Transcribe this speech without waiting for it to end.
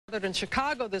In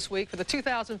Chicago this week for the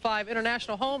 2005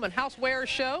 International Home and Housewares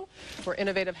Show, where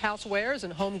innovative housewares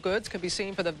and home goods can be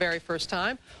seen for the very first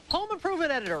time. Home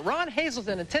improvement editor Ron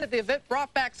Hazelton attended the event,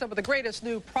 brought back some of the greatest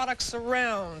new products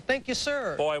around. Thank you,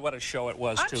 sir. Boy, what a show it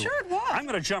was, too. I'm sure it was. I'm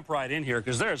going to jump right in here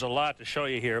because there's a lot to show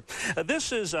you here.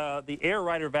 This is the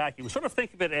Airider vacuum. Sort of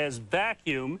think of it as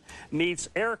vacuum meets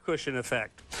air cushion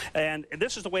effect. And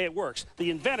this is the way it works.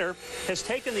 The inventor has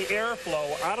taken the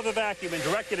airflow out of the vacuum and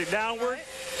directed it downward.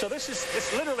 So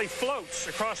this literally floats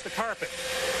across the carpet.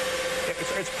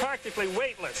 It's practically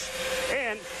weightless,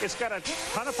 and it's got a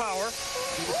ton of power.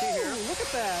 You can see here. Look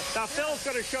at that. Now, Phil's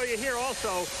going to show you here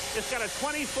also. It's got a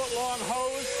 20-foot-long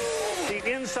hose.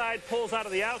 The inside pulls out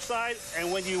of the outside,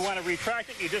 and when you want to retract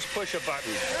it, you just push a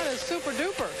button. That is super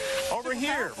duper. Over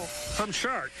here, from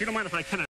Shark. You don't mind if I kind of